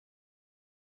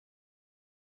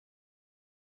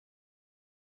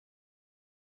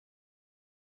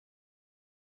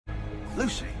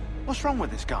Lucy, what's wrong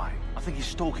with this guy? I think he's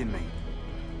stalking me.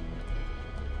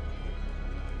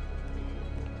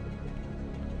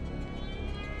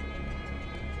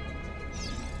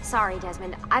 Sorry,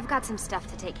 Desmond. I've got some stuff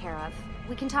to take care of.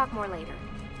 We can talk more later.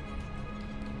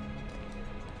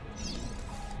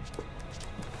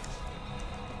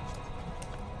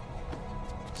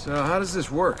 So how does this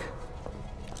work?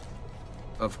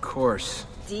 Of course.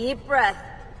 Deep breath.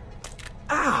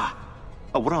 Ah!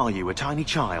 Oh, what are you, a tiny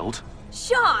child?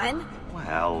 Sean!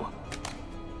 Well...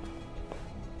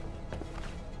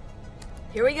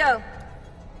 Here we go.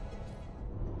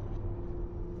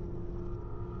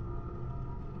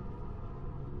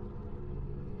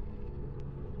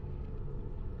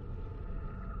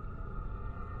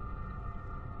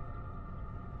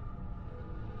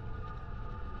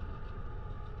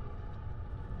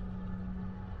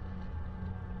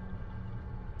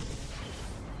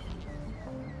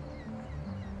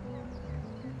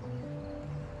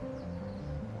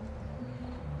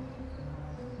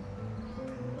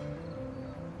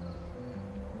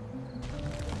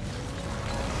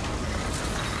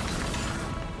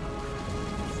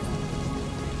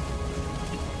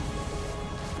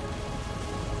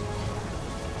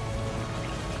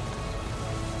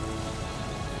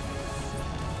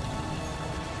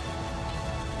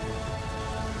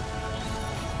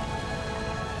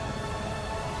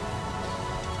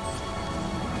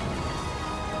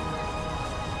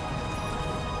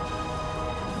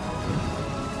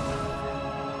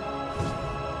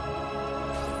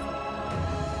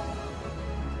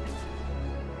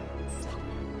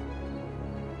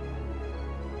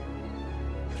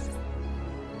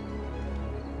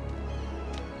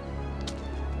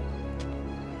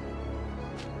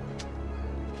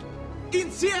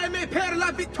 Insieme per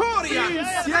la vittoria!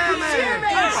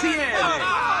 Insieme! Insieme!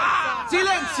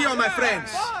 Silenzio, my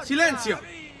friends! Silenzio!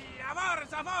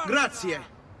 Grazie.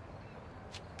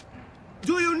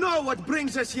 Do you know what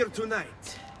brings us here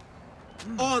tonight?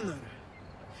 Honor.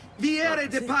 Vieri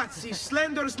de Pazzi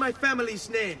slanders my family's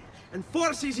name and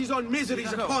forces his own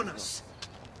miseries upon us.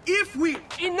 If we...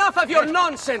 Enough of your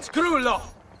nonsense, Grullo!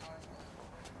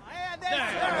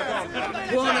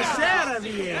 Buonasera,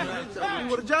 Vieri. We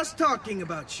were just talking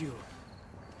about you.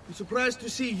 I'm surprised to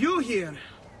see you here.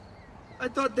 I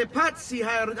thought the Pazzi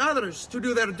hired others to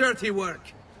do their dirty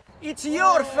work. It's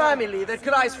your family that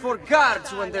cries for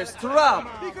guards when there's trouble,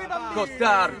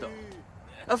 Gottardo.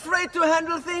 Afraid to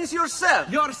handle things yourself?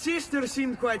 Your sister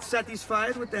seemed quite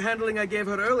satisfied with the handling I gave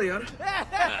her earlier.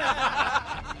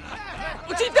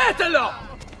 Uccidetelo!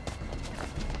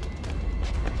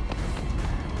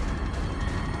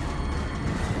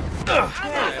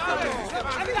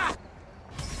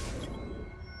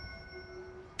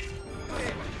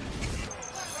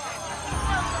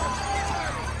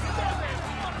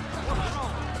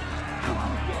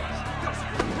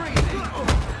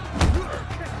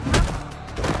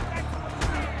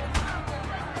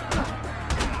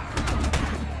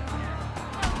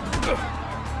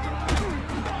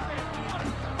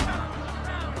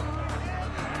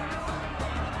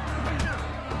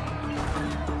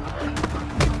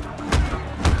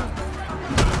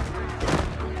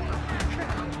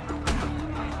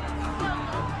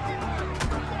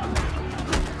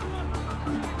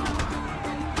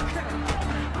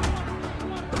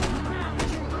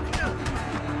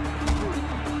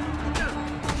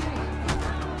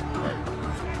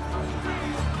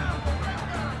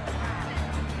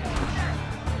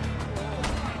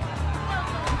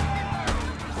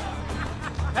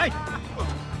 Hey!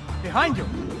 Behind you!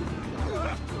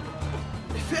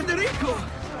 Federico!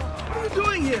 What are you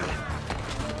doing here?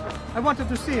 I wanted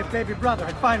to see if baby brother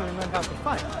had finally learned how to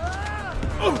fight.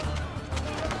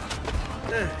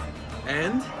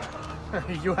 And?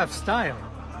 You have style.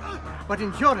 But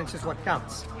endurance is what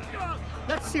counts.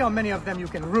 Let's see how many of them you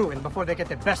can ruin before they get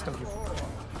the best of you.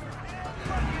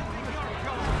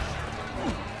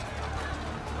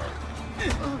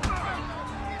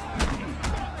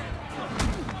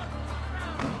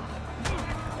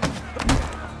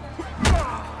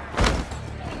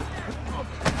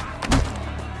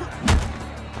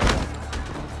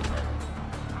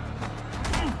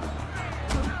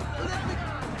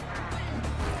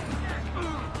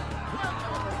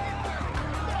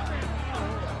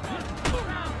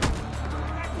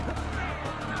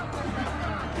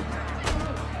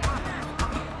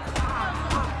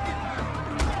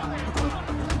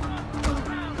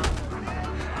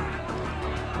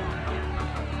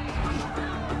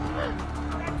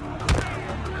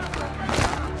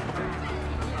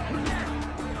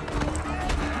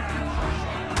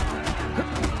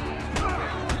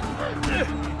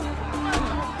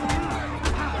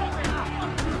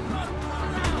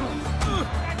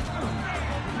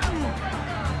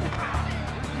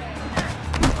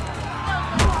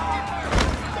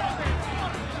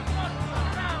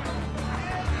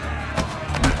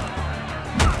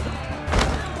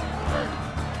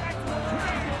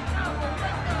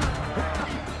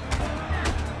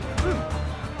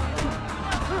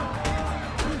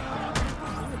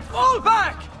 Fall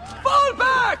back! Fall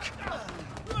back!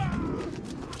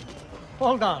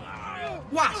 Hold on.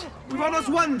 What? We've almost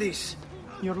won this.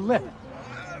 Your lip.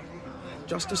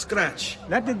 Just a scratch.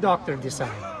 Let the doctor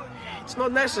decide. It's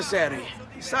not necessary.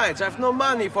 Besides, I've no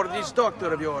money for this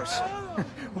doctor of yours.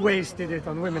 Wasted it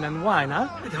on women and wine, huh?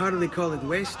 I'd hardly call it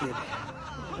wasted.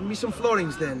 Lend me some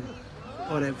florins then.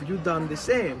 Or have you done the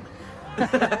same?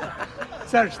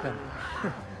 Search them.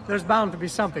 There's bound to be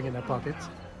something in their pockets.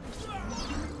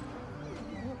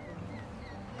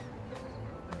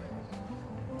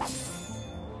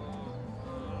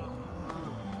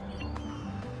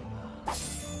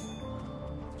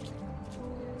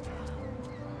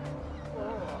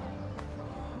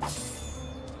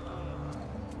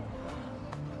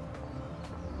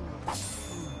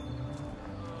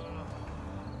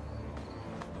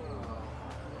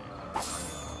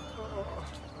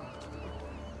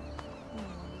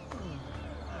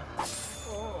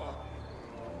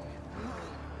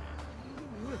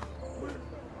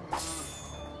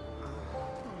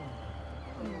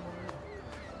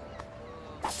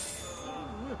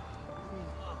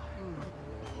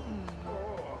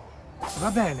 Va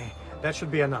bene. That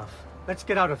should be enough. Let's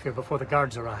get out of here before the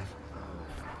guards arrive.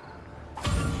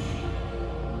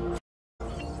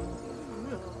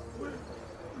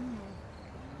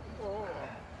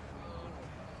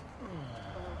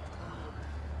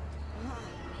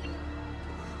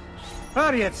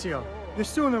 Hurry, Ezio. The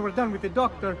sooner we're done with the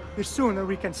doctor, the sooner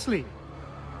we can sleep.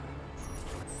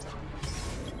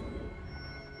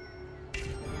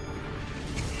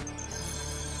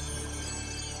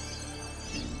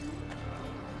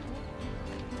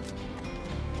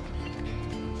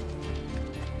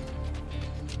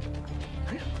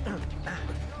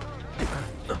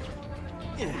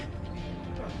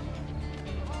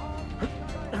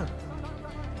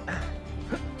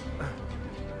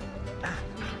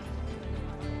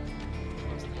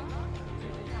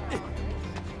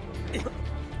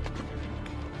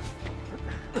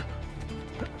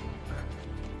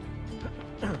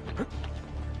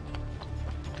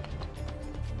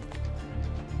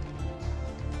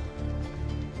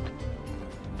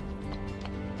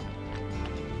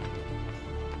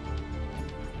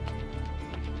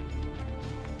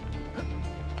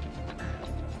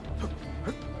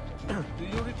 Do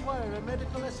you require a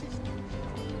medical assistant?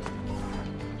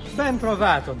 Ben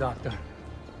trovato, Doctor.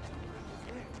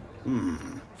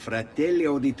 Fratelli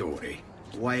Auditori.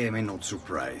 Why am I not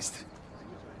surprised?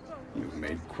 You've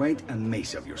made quite a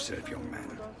mess of yourself, young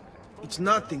man. It's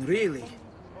nothing, really.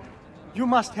 You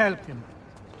must help him.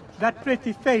 That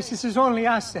pretty face is his only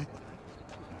asset.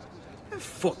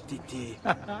 Fottiti.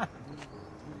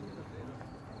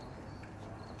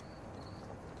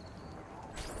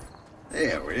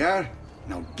 There we are.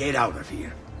 Now get out of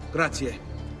here. Grazie.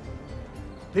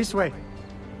 This way.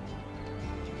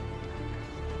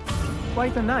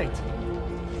 Quite a night.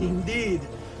 Indeed.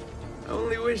 I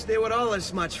only wish they were all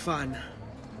as much fun.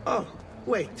 Oh,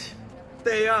 wait.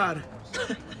 They are.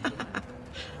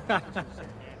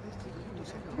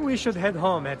 We should head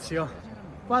home, Ezio.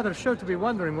 Father's sure to be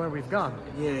wondering where we've gone.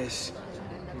 Yes.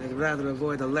 And I'd rather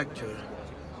avoid a lecture.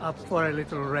 Up for a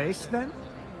little race, then?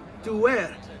 To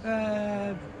where?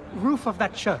 Roof of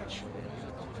that church.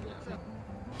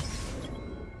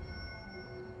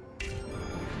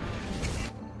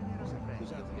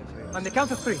 On the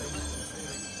count of 3.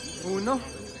 1,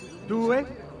 2,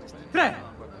 3.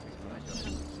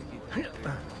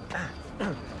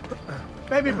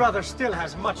 Baby brother still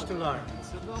has much to learn.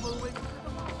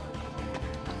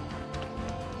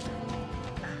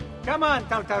 Come on,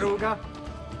 Tartaruga.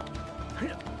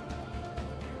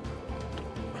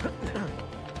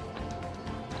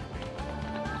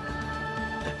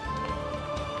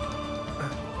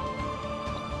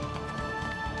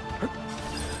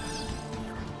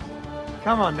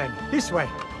 Come on then, this way.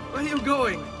 Where are you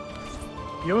going?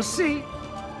 You'll see.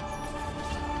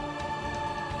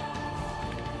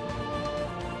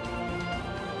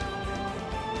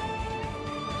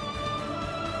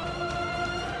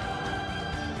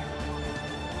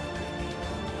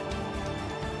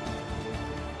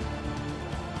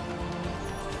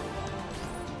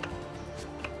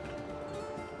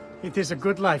 It is a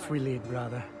good life we lead,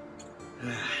 brother.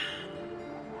 The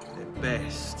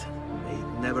best. May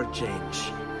it never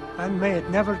change. And may it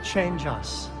never change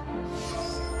us.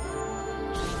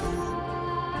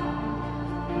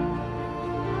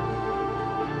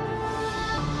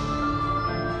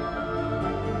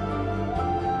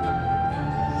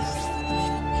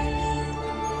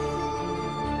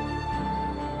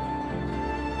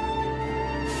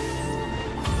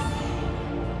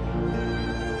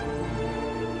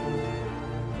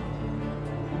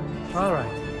 All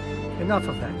right. enough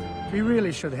of that. We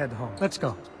really should head home. Let's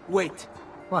go. Wait.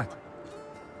 What?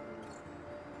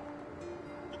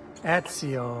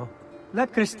 Ezio,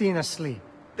 let Christina sleep.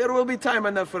 There will be time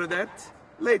enough for that.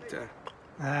 Later.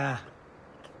 Ah.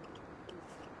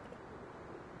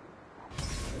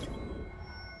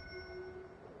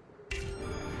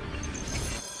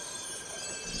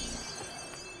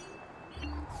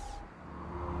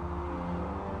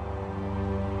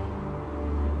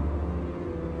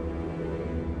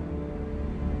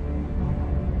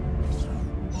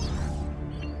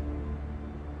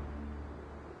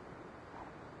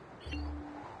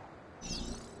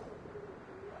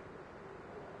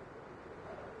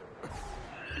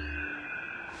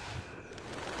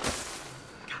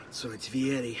 So it's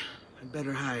Vieri. I'd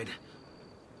better hide.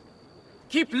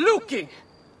 Keep looking!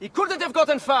 He couldn't have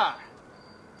gotten far!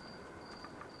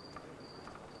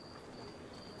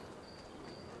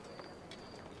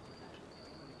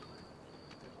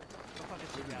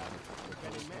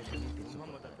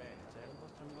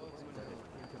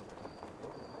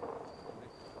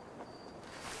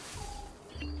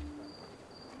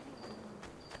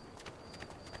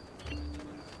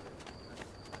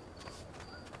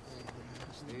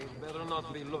 Better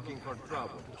not be looking for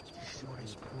trouble.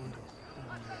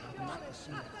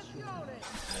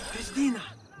 Christina!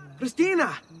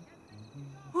 Christina!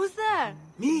 Who's there?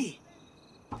 Me!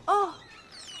 Oh,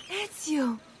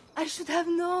 Ezio. I should have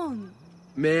known.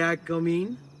 May I come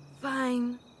in?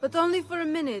 Fine, but only for a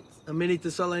minute. A minute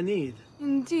is all I need.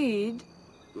 Indeed.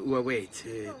 Well, wait.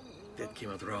 That came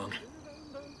out wrong.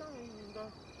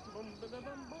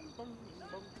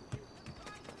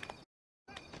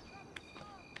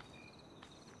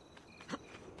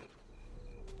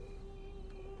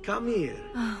 Come here.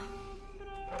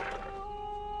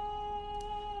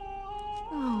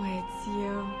 Oh,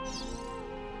 Ezio.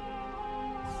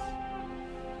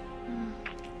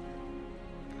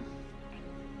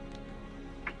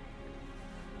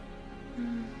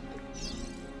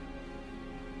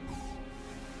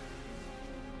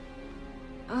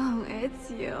 Oh,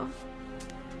 Ezio.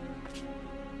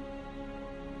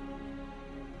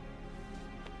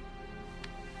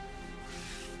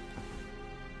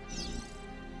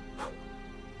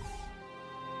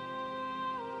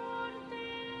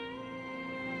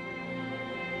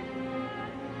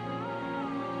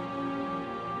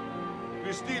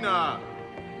 Christina!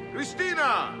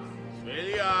 Christina!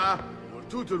 Svelia! Your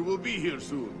tutor will be here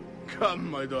soon.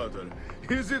 Come, my daughter.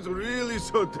 Is it really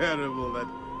so terrible that...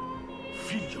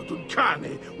 Figlio d'un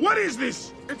cane! What is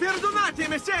this? Perdonate,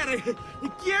 messere!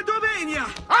 Chiedo venia!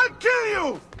 I'll kill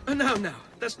you! No,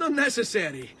 that's not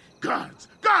necessary. Guards!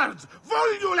 Guards!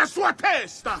 Voglio la sua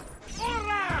testa!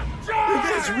 Ora!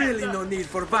 There's really no need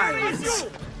for violence.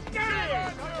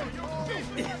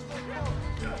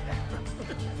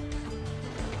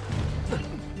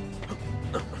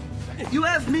 You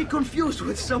have me confused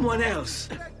with someone else.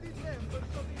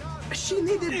 She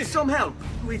needed some help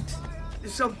with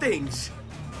some things.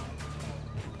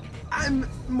 I'm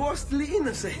mostly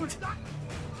innocent.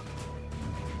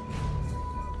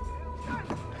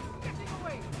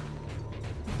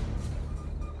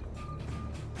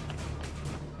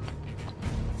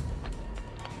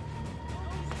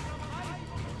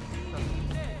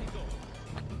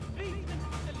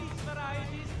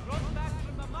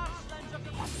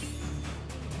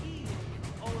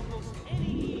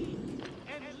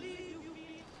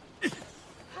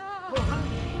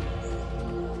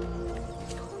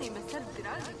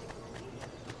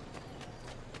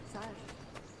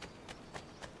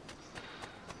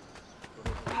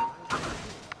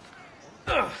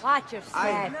 Watch your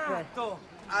step.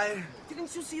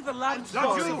 Didn't you see the lads?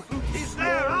 Not you! He's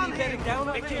there, on getting down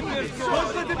on the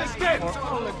Don't let him escape!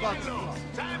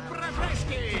 Sempre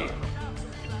freschi!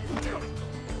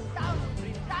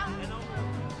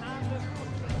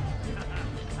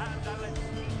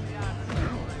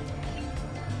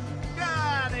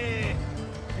 Cane!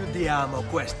 Chiudiamo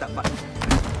questa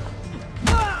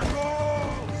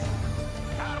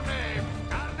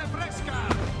Carne fresca!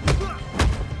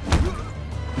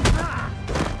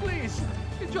 Please,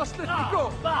 just let me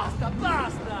go! Basta,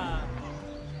 basta!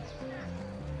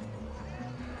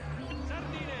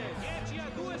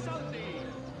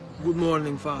 Good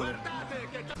morning, Father.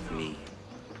 Me.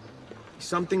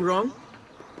 Something wrong?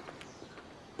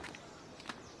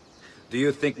 Do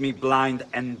you think me blind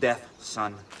and deaf,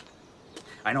 son?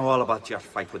 I know all about your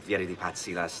fight with Vieri di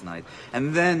Pazzi last night.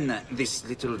 And then this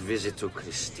little visit to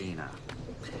Christina.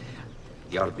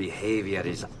 Your behavior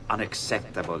is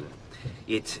unacceptable.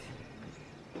 It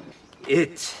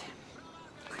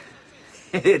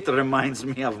reminds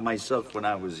me of myself when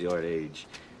I was your age.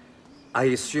 I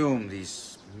assume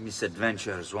these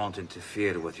misadventures won't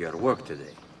interfere with your work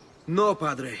today. No,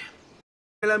 Padre.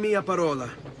 La mia parola.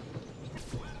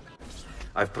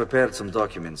 I've prepared some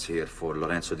documents here for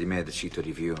Lorenzo di Medici to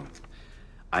review.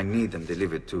 I need them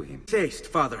delivered to him. Taste,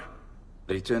 Father.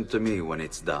 Return to me when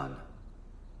it's done.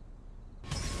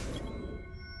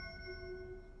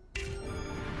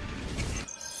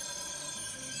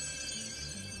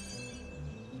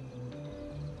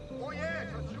 Oh yeah,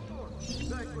 for sure.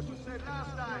 Like what you said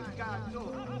last time, cazzo.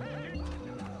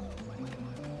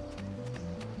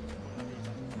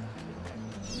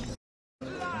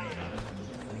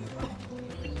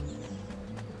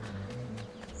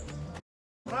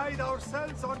 Pride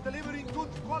ourselves on delivering good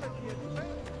quality and fair.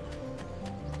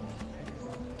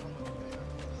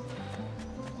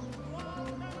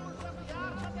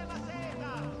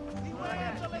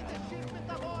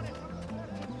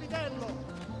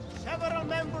 Several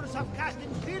members have cast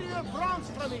inferior grounds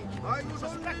from it. I was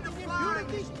only the fly.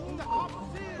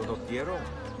 Condottiero?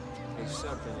 He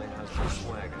certainly has the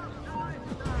swagger.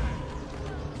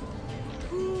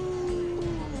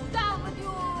 Down with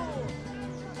you!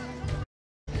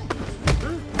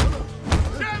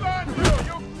 Shame on you,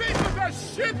 you pieces of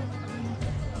shit!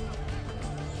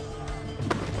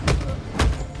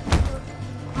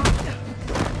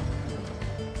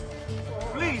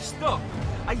 Please stop.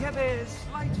 I have a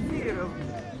slight fear of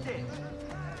death.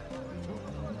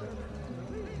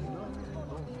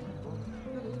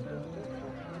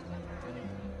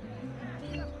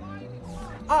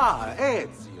 Ah,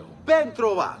 Ezio, ben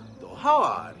trovato. How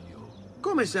are you?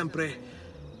 Come sempre.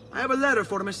 I have a letter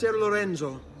for Messer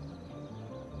Lorenzo.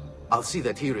 I'll see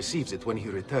that he receives it when he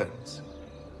returns.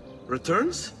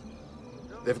 Returns?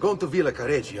 They've gone to Villa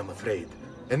Careggi, I'm afraid,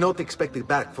 and not expected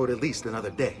back for at least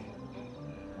another day.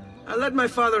 I'll let my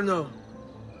father know.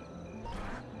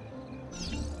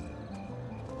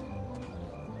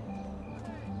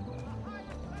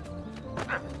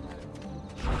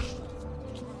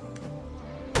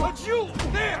 But you,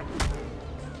 there!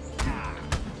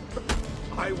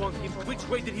 I want him. Which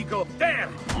way did he go? There!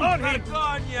 On him!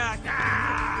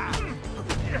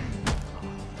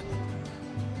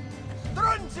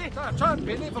 Stronzi! Such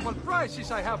unbelievable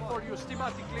prices I have for you,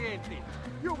 stimati clienti.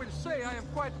 You will say I am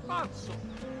quite pazzo.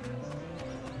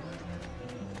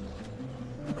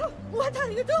 What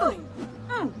are you doing?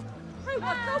 I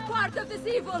want no part of this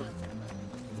evil.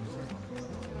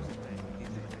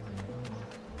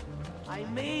 I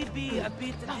may be a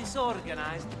bit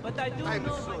disorganized, but I do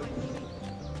know... sorry.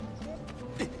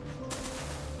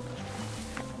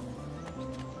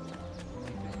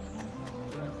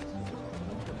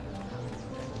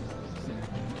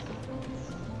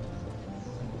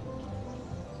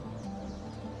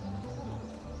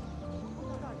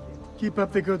 Keep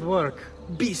up the good work.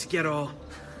 Bischero.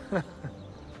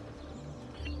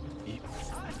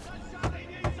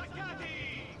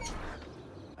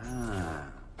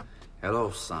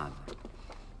 Hello, son.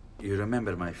 You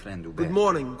remember my friend Uber? Good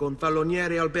morning,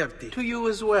 Gonfaloniere Alberti. To you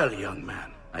as well, young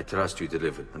man. I trust you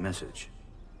delivered the message.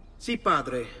 Si,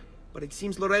 padre. But it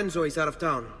seems Lorenzo is out of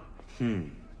town.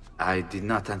 I did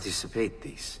not anticipate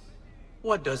this.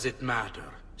 What does it matter?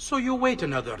 So you wait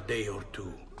another day or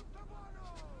two.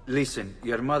 Listen,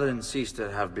 your mother and sister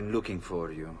have been looking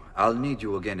for you. I'll need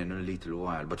you again in a little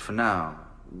while, but for now,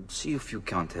 see if you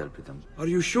can't help them. Are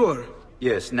you sure?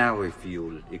 Yes, now if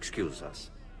you'll excuse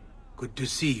us. Good to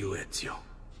see you, Ezio.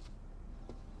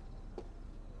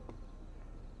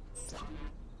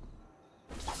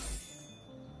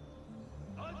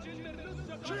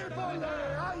 Cipolle,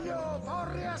 aglio,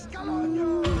 porri a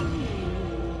scalogno!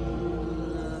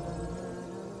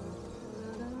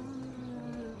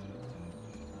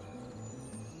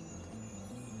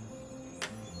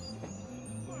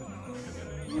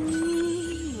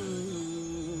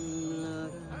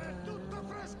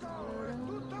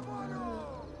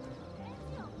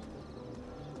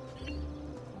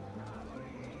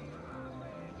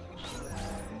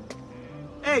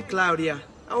 Hey, Claudia.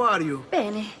 How are you?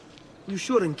 Bene. You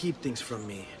shouldn't keep things from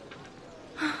me.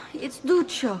 It's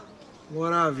Duccio.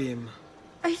 What of him?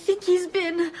 I think he's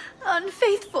been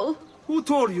unfaithful. Who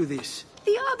told you this?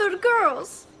 The other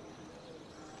girls.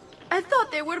 I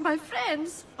thought they were my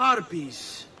friends.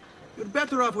 Harpies. You're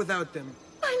better off without them.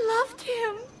 I loved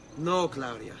him. No,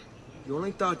 Claudia. You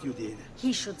only thought you did.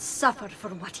 He should suffer for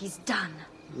what he's done.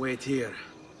 Wait here.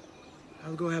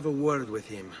 I'll go have a word with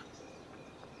him.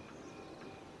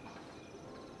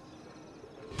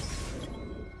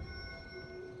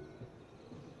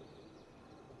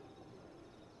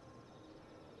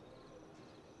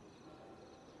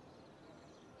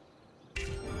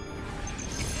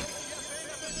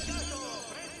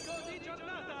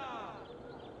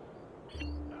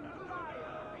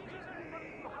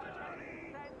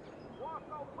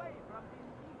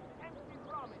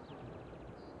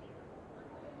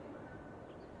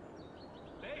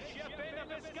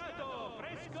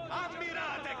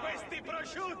 Ammirate questi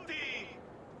prosciutti!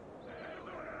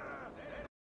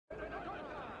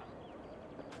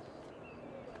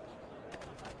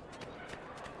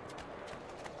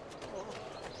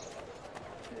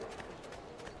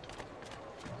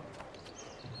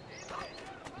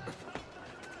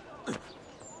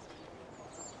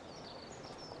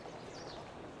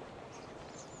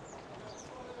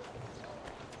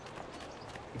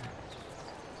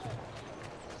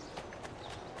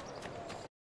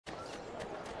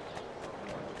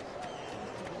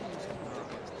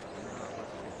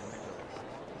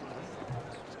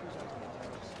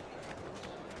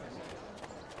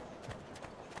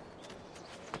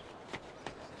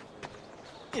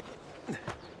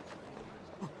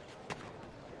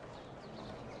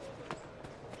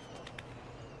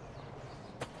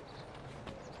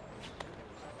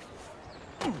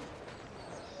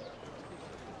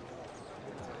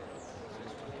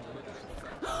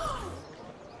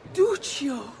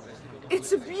 Duccio!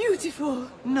 It's beautiful!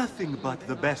 Nothing but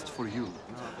the best for you,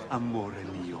 amore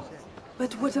mio.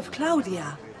 But what of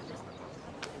Claudia?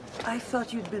 I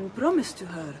thought you'd been promised to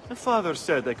her. My father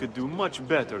said I could do much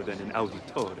better than an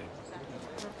auditore.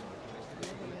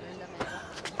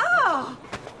 Ah!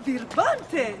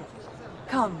 Birbante!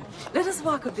 Come, let us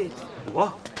walk a bit.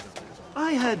 What?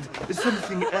 I had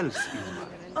something else in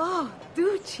mind. Oh,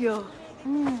 Duccio.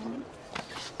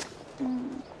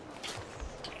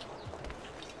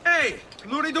 Hey,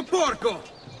 lurido porco!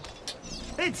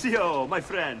 Ezio, my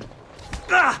friend.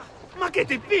 Ah! Ma che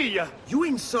ti piglia? You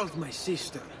insult my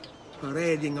sister,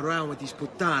 parading around with this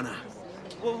puttana.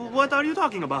 What are you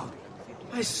talking about?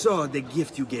 I saw the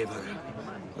gift you gave her,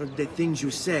 or the things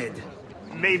you said.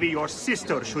 Maybe your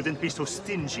sister shouldn't be so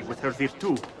stingy with her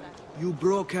virtù. You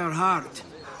broke her heart.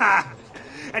 Ha!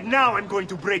 And now I'm going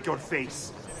to break your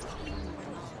face.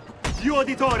 You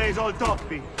auditore is all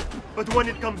talking, but when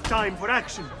it comes time for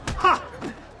action, ha!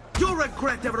 You'll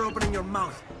regret ever opening your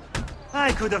mouth.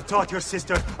 I could have taught your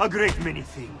sister a great many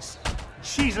things.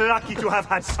 She's lucky to have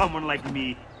had someone like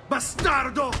me.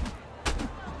 Bastardo!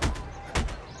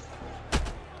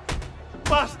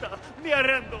 Basta! Mi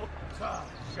arrendo!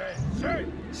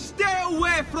 Stay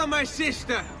away from my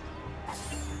sister!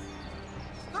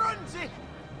 Stronzi!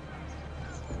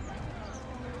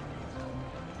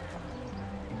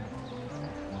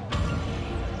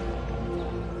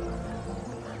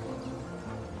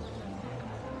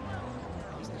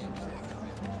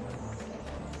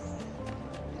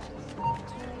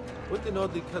 What an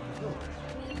oddly cut coat.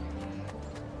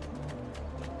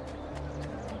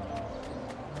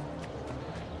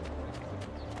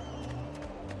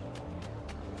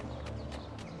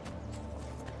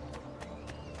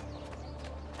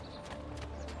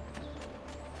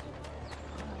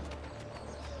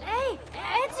 Hey,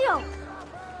 Ezio!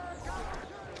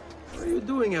 What are you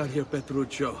doing out here,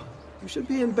 Petruccio? You should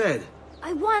be in bed.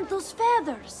 I want those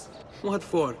feathers. What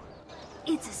for?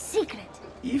 It's a secret.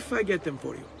 If I get them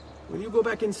for you, will you go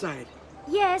back inside?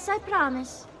 Yes, I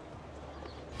promise.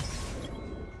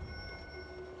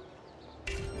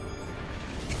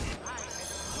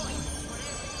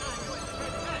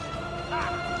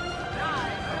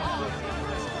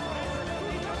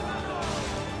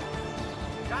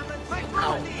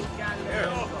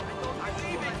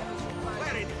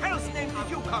 Where in hell's name did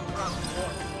you come from?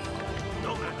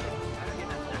 No matter.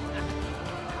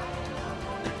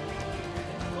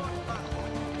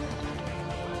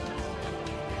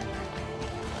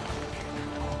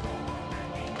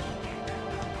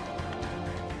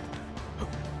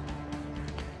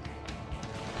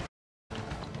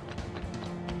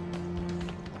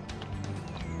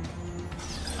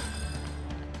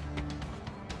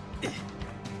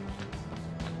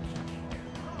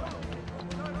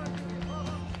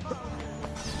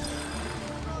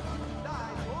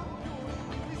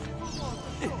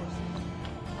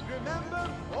 Remember,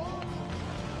 all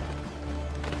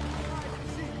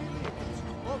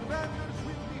offenders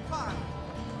will be fined.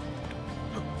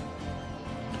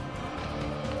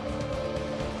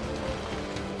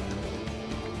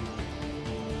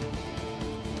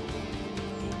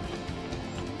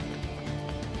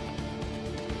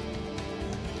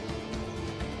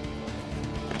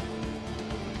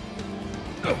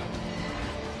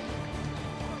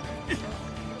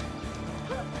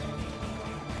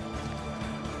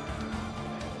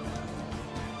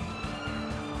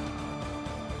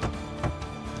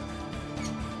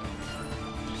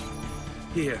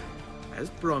 Here, as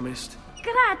promised.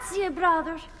 Grazie,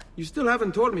 brother. You still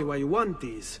haven't told me why you want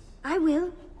these. I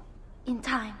will. In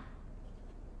time.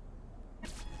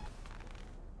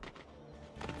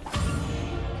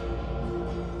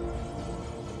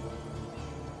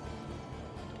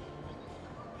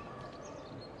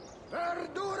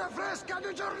 fresca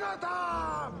di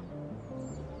giornata!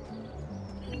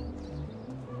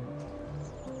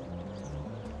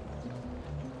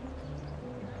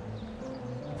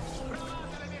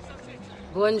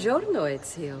 Buongiorno,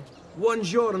 Ezio.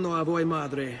 Buongiorno a voi,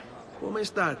 madre. Come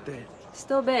state?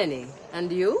 Sto bene. And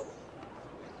you?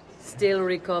 Still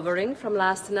recovering from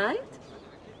last night?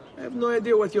 I have no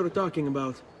idea what you're talking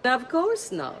about. Of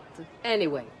course not.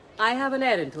 Anyway, I have an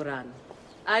errand to run.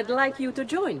 I'd like you to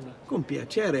join me. Con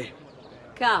piacere.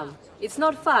 Come. It's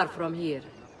not far from here.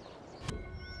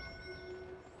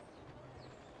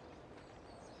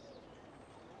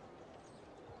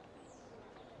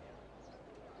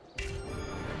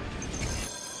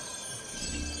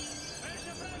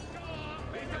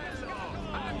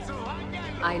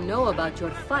 I know about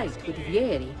your fight with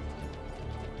Vieri.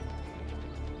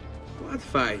 What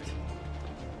fight?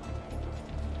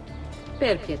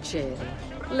 Per piacere.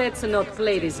 Let's not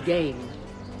play this game.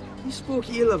 He spoke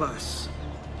ill of us.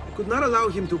 I could not allow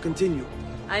him to continue.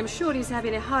 I'm sure he's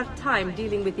having a hard time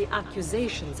dealing with the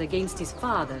accusations against his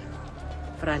father.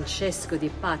 Francesco Di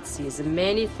Pazzi is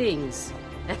many things,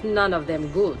 and none of them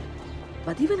good.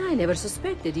 But even I never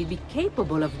suspected he'd be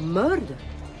capable of murder.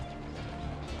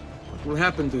 What will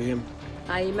happen to him?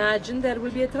 I imagine there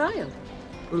will be a trial.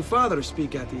 Will father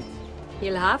speak at it?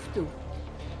 He'll have to.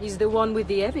 He's the one with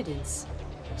the evidence.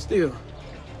 Still,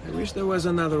 I wish there was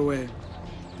another way.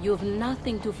 You've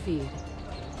nothing to fear.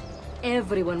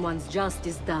 Everyone wants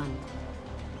justice done.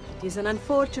 It is an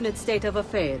unfortunate state of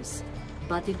affairs,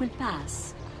 but it will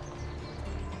pass.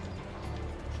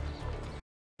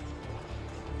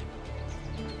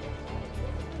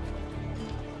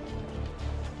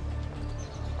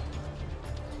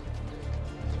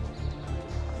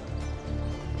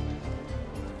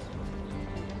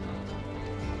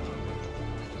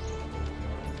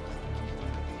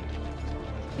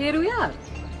 Here we are.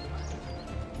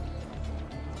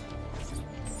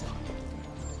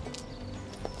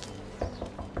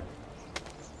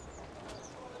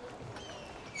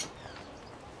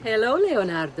 Hello,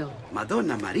 Leonardo.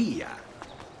 Madonna Maria.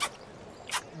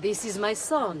 This is my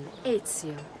son,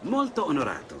 Ezio. Molto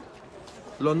onorato.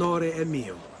 L'onore è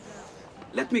mio.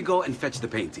 Let me go and fetch the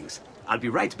paintings. I'll be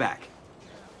right back.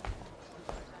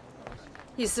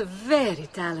 He's very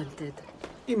talented.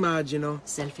 Immagino.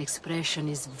 Self-expression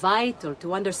is vital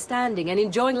to understanding and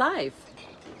enjoying life.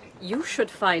 You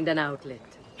should find an outlet.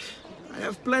 I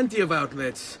have plenty of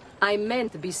outlets. I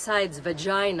meant besides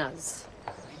vaginas.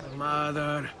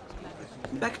 Mother.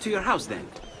 Back to your house, then.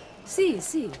 Si.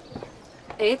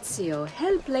 Ezio,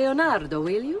 help Leonardo,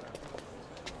 will you?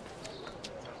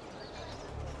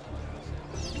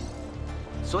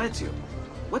 So, Ezio,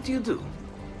 what do you do?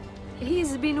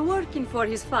 He's been working for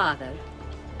his father.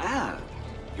 Ah,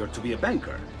 you're to be a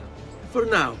banker. For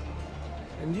now.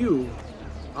 And you?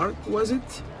 Art, was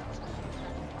it?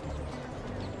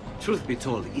 Truth be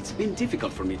told, it's been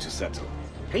difficult for me to settle.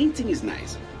 Painting is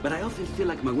nice, but I often feel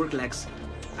like my work lacks,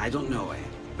 I don't know,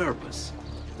 a purpose.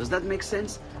 Does that make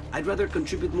sense? I'd rather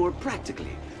contribute more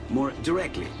practically, more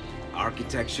directly.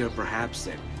 Architecture, perhaps,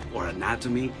 or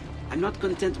anatomy. I'm not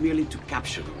content merely to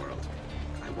capture the world.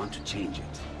 I want to change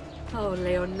it. Oh,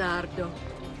 Leonardo.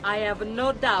 I have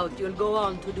no doubt you'll go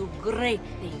on to do great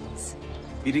things.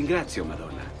 Vi ringrazio,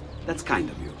 Madonna. That's kind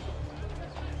of you.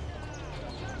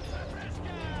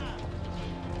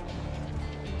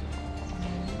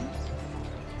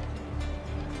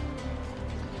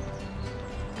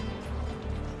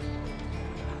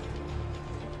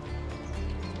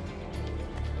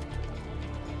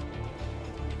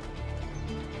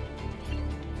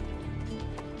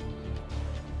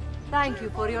 Thank you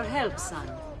for your help, son.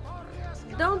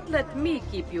 Don't let me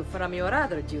keep you from your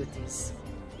other duties.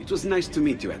 It was nice to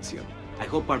meet you, Ezio. I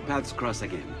hope our paths cross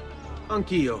again.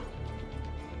 Anch'io.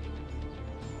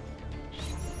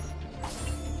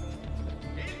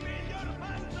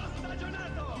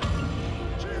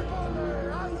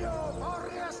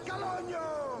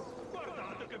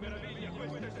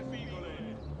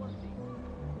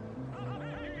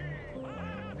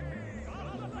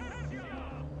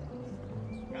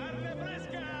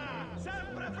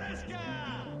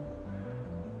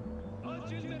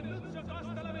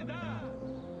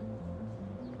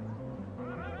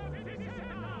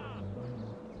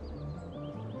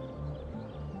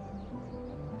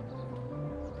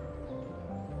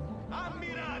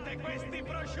 Ammirate questi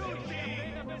prosciutti!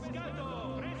 Appena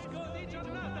pescato! Fresco di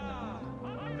giornata!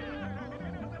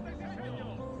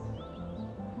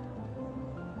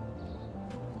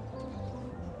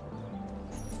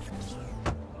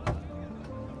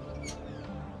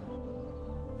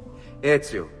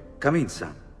 Ezio, come in,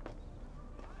 son.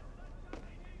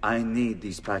 I need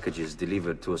these packages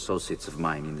delivered to associates of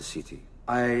mine in the city.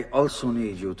 I also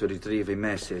need you to retrieve a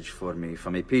message for me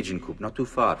from a pigeon coop not too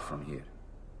far from here.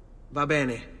 Va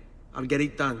bene. I'll get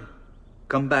it done.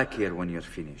 Come back here when you're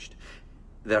finished.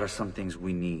 There are some things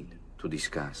we need to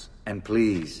discuss. And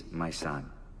please, my son,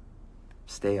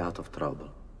 stay out of trouble.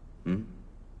 Hmm?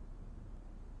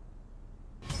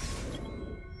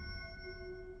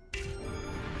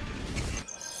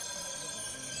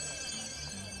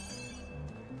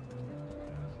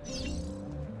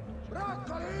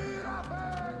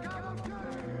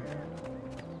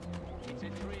 It's a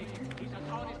trick. He's as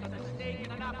honest as a snake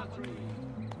in an apple tree.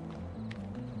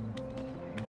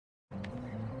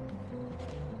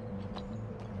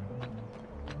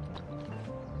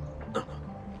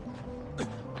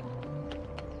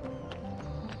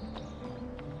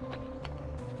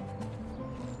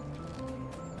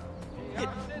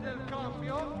 Del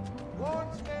Cambio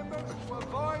warns members to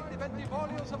avoid the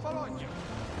Bentivolios of Bologna.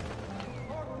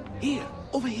 Here,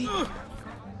 over here.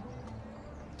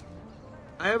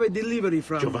 I have a delivery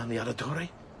from... Giovanni Auditore?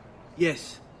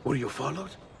 Yes. Were you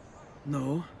followed?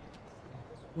 No.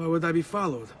 Why would I be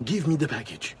followed? Give me the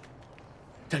package.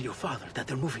 Tell your father that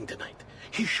they're moving tonight.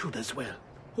 He should as well.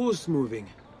 Who's moving?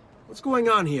 What's going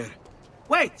on here?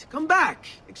 Wait! Come back!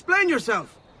 Explain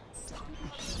yourself!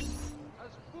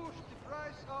 Has pushed the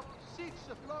price up 6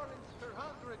 florins per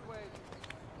hundredweight,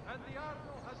 and the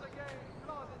Arno has again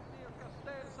flooded near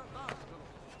Castel Sant'Angelo.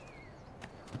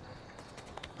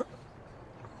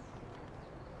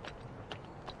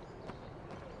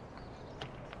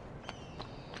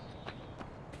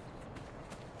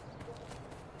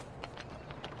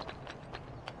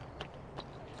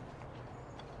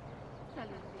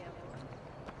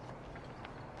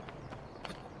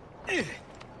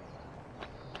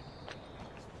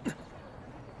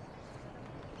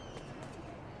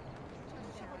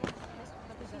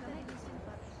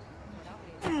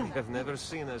 I've never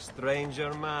seen a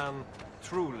stranger man,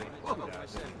 truly.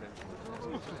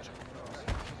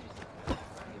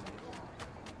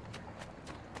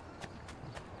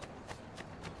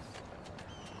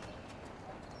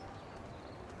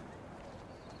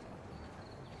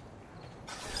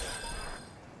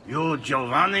 You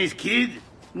Giovanni's kid?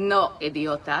 No,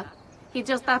 idiota. He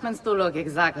just happens to look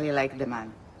exactly like the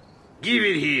man. Give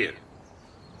it here.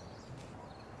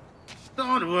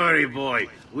 Don't worry, boy.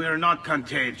 We're not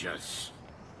contagious.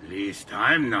 Least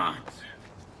I'm not.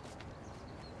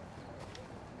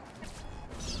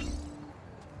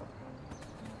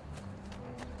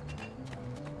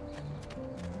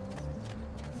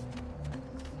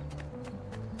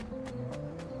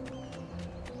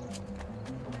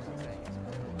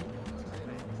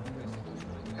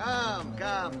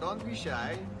 Come, don't be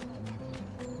shy.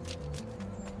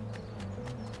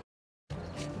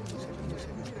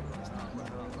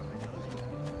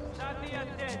 State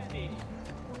attenti.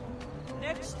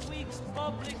 Next week's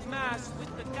public mass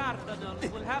with the Cardinal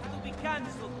will have to be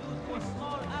cancelled due to a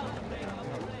small outbreak of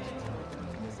the plague.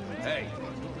 Hey,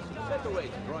 set the way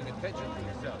to drawing attention to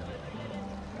yourself.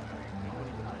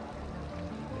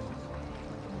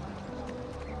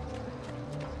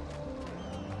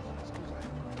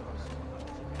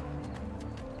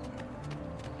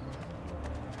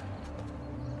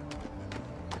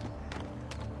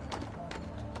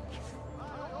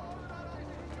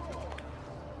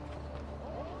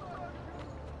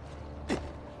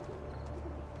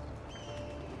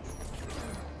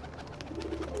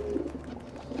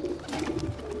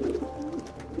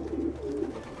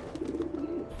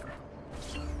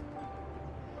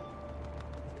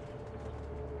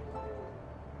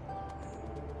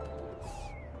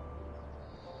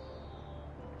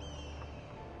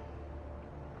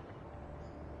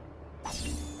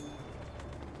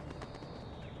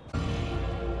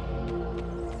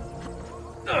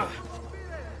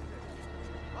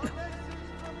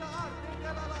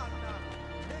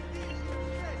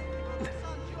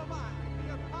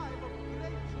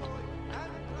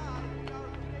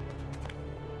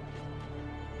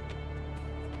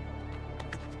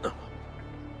 To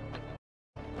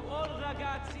all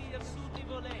ragazzi of Sudi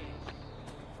Volei.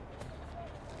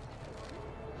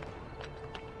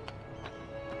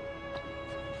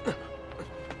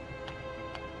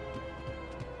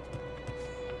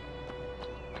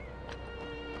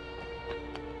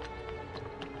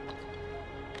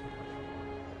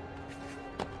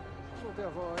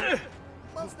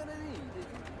 Basta na rin.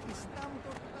 Estamos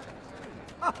todos.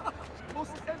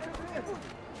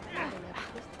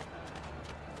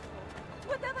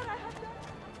 Whatever I have done.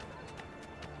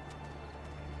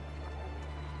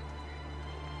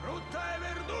 Frutta e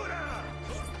verdura!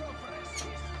 Tutto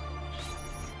freschissimo!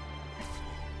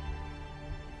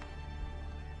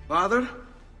 Father?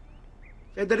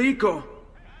 Federico!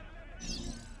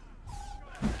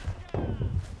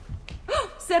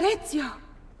 Serezio!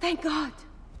 Thank God!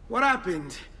 What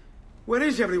happened? Where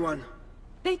is everyone?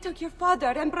 They took your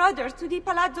father and brothers to the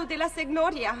Palazzo della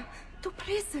Signoria, to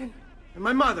prison. And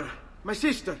my mother, my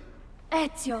sister.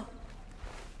 Ezio.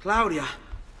 Claudia.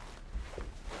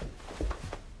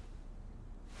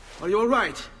 Are you all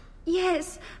right?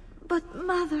 Yes, but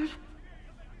Mother...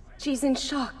 She's in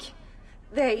shock.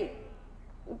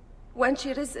 When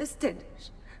she resisted...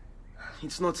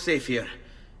 It's not safe here.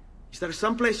 Is there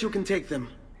some place you can take them?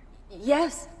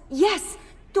 Yes,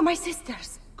 to my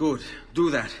sisters. Good, do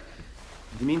that.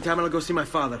 In the meantime, I'll go see my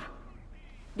father.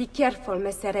 Be careful,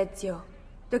 Messer Ezio.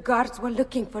 The guards were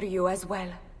looking for you as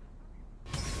well.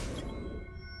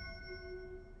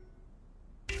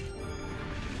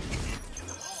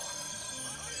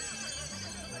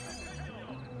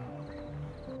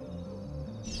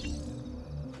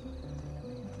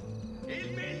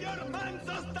 Il miglior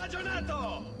manzo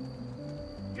stagionato!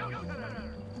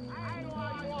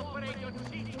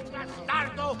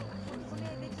 Bastardo!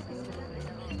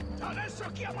 Adesso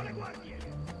chiamo le guardie!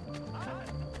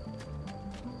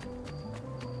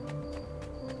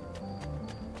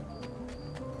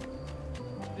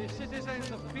 The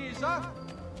citizens of Pisa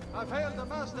have held a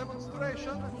mass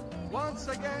demonstration, once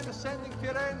again sending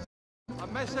Firenze a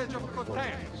message of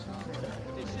contempt.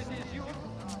 The city's youth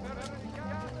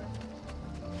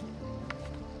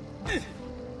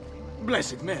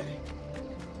Blessed Mary.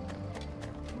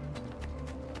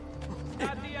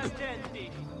 State attenti.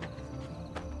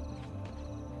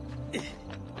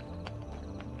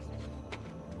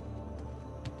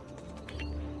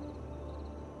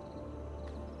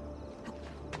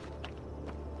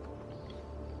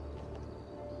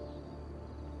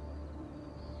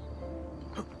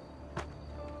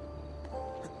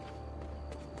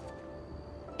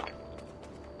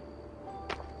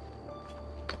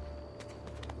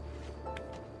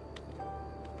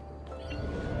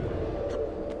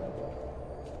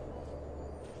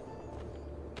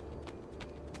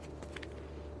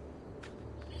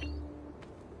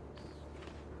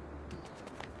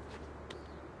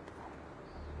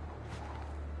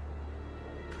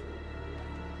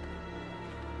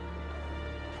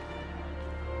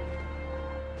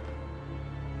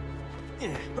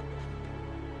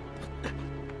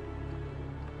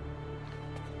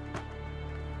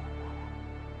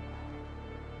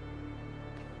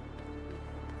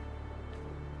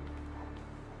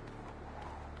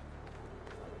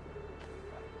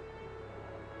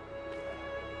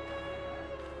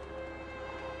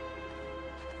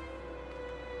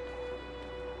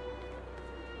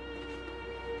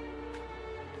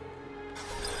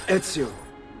 Ezio.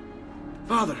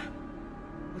 Father,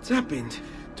 what's happened?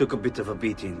 Took a bit of a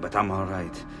beating, but I'm all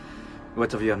right.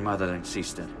 What of your mother and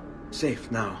sister? Safe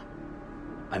now.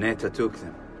 Annetta took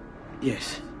them.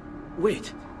 Yes.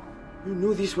 Wait. You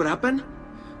knew this would happen?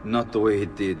 Not the way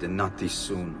it did, and not this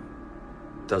soon.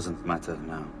 Doesn't matter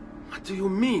now. What do you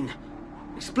mean?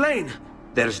 Explain!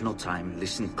 There's no time.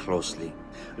 Listen closely.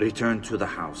 Return to the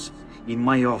house. In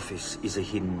my office is a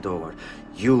hidden door.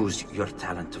 Use your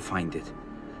talent to find it.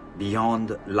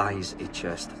 Beyond lies a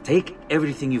chest. Take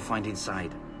everything you find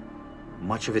inside.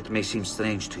 Much of it may seem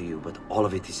strange to you, but all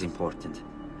of it is important.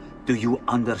 Do you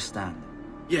understand?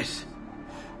 Yes.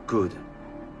 Good.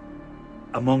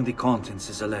 Among the contents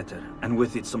is a letter, and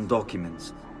with it some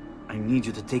documents. I need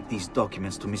you to take these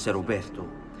documents to Messer Roberto.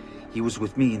 He was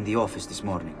with me in the office this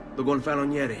morning. The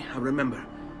Gonfaloniere, I remember.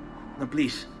 Now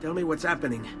please, tell me what's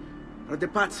happening. Are the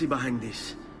Pazzi behind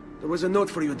this? There was a note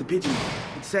for you at the pigeon.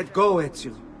 It said, "Go,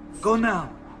 Ezio. Go now."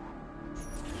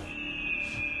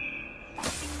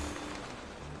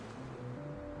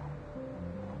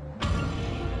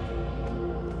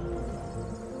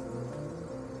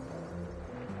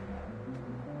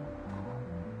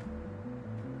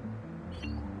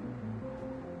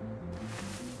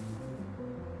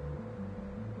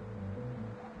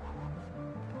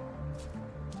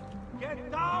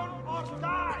 Get down or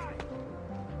die!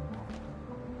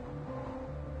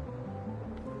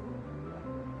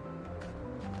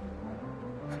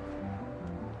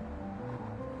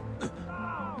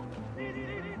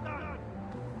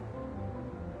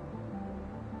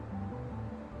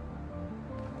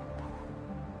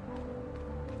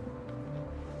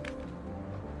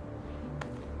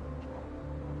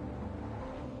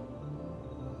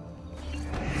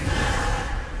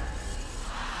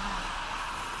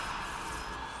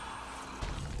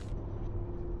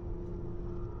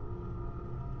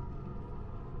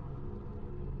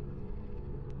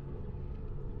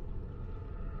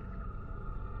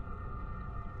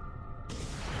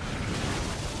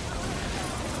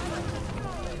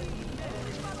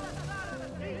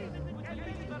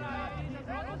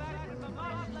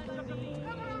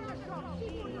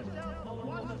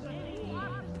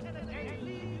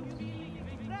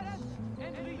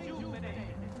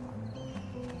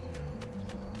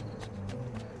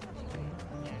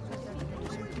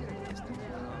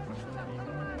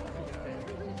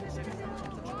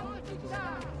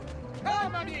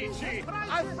 amici!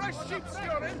 I've fresh sheep's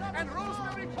urine and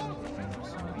rosemary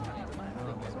poultices!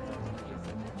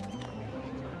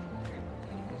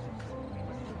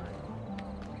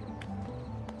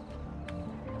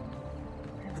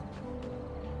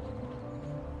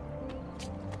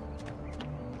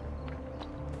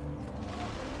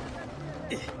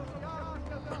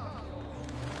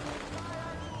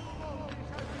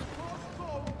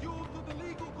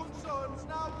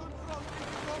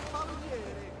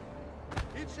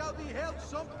 It shall be held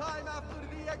sometime after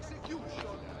the execution.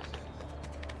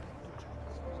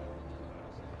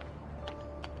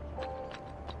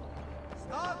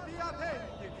 State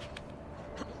attenti!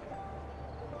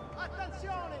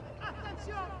 Attenzione!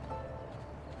 Attenzione!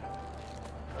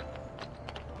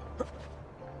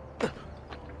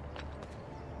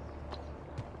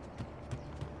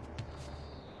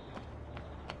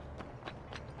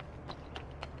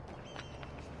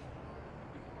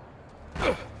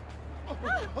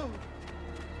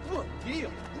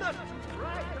 Dio! Not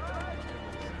right!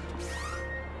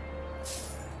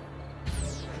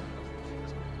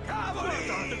 Cavoli!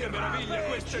 Guardate che meraviglia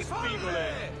queste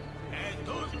spigole! È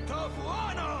tutto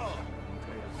buono!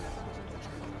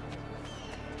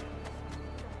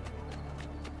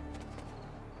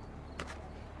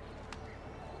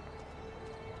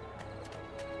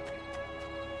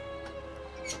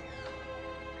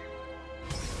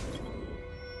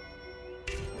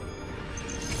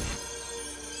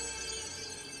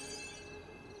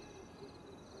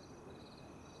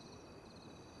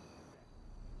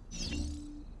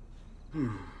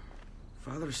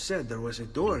 Father said there was a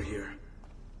door here.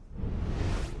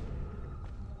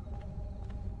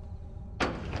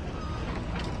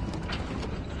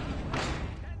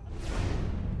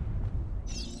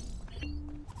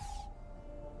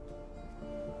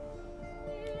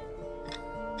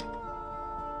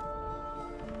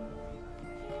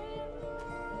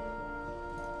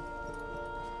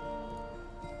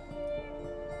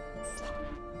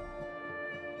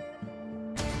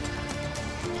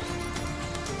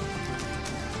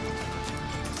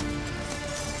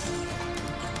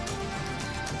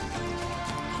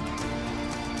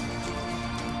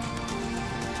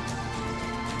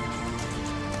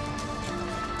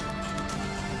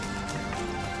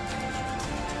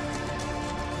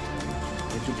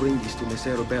 Did you bring this to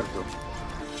Messer Roberto?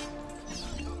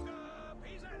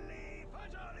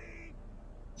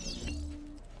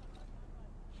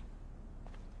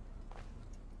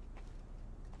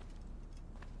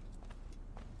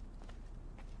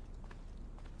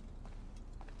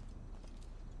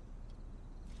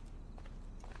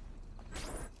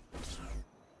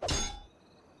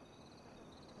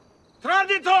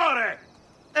 Traditore!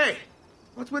 Hey!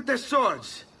 What's with the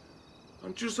swords?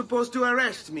 Aren't you supposed to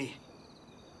arrest me?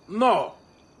 No!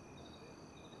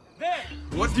 There!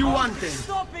 What do you want then?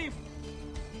 Stop him!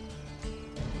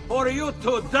 For you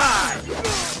to die!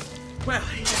 Well,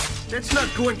 that's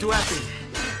not going to happen.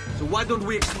 So why don't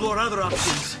we explore other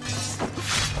options?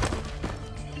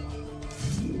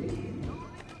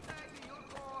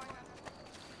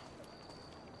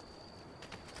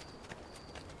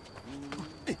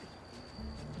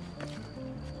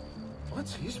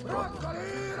 What's his problem?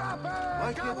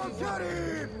 Why can't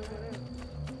he...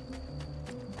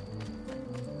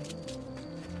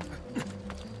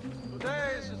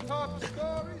 Today's top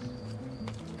stories.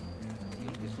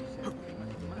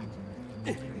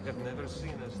 I've never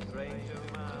seen a stranger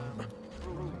man.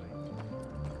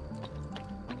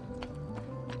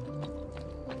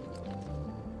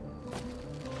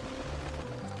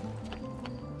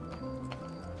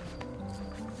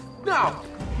 Now!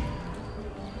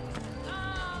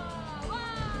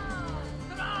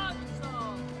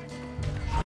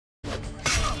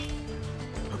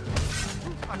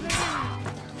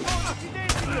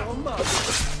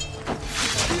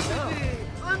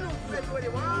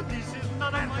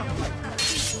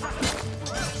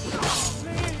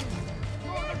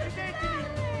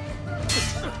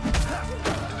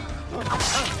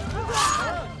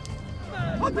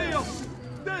 Oddio!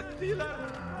 Dettile!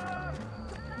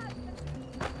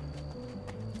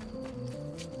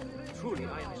 Truly,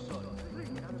 I am sorry.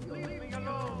 Leave me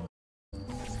alone!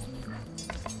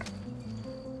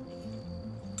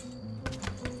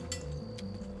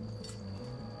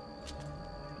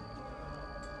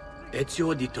 Ezio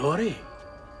Auditore?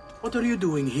 What are you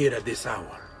doing here at this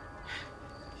hour?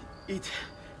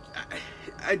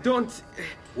 I don't...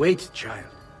 Wait, child.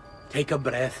 Take a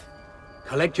breath.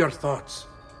 Collect your thoughts.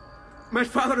 My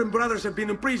father and brothers have been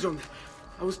imprisoned.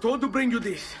 I was told to bring you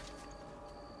this.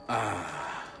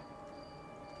 Ah.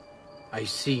 I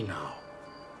see now.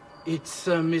 It's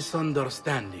a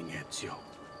misunderstanding, Ezio.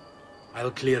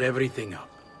 I'll clear everything up.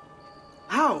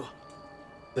 How?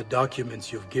 The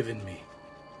documents you've given me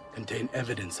contain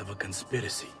evidence of a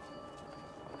conspiracy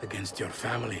against your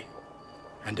family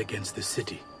and against the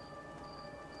city.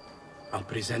 I'll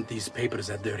present these papers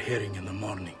at their hearing in the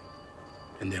morning,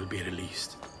 and they'll be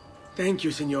released. Thank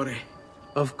you, Signore.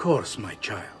 Of course, my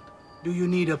child. Do you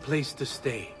need a place to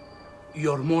stay?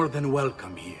 You're more than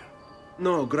welcome here.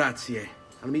 No, grazie.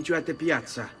 I'll meet you at the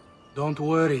piazza. Don't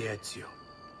worry, Ezio.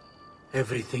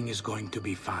 Everything is going to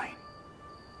be fine.